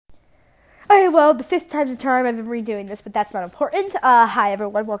well, the 5th time's the charm. I've been redoing this, but that's not important. Hi,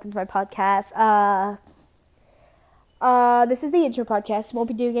 everyone. Welcome to my podcast. This is the intro podcast. Won't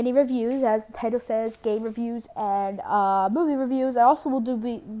be doing any reviews, as the title says, game reviews and movie reviews. I also will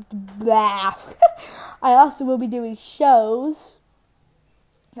be doing shows,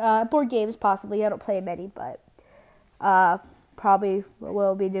 board games possibly. I don't play many, but probably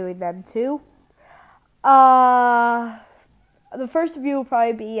will be doing them too. The first review will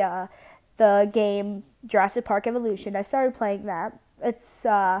probably be the game Jurassic Park Evolution. I started playing that. It's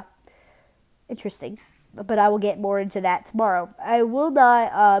interesting, but I will get more into that tomorrow. I will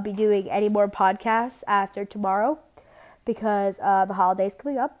not be doing any more podcasts after tomorrow because the holiday's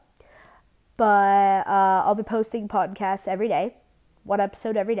coming up. But I'll be posting podcasts every day, one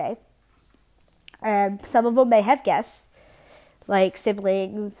episode every day. And some of them may have guests, like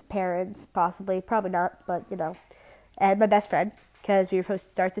siblings, parents, possibly, probably not, but and my best friend, because we were supposed to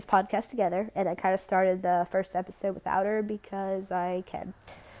start this podcast together, and I kind of started the first episode without her because I can.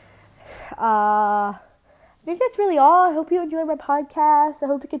 I think that's really all. I hope you enjoy my podcast. I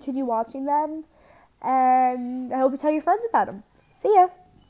hope you continue watching them, and I hope you tell your friends about them. See ya!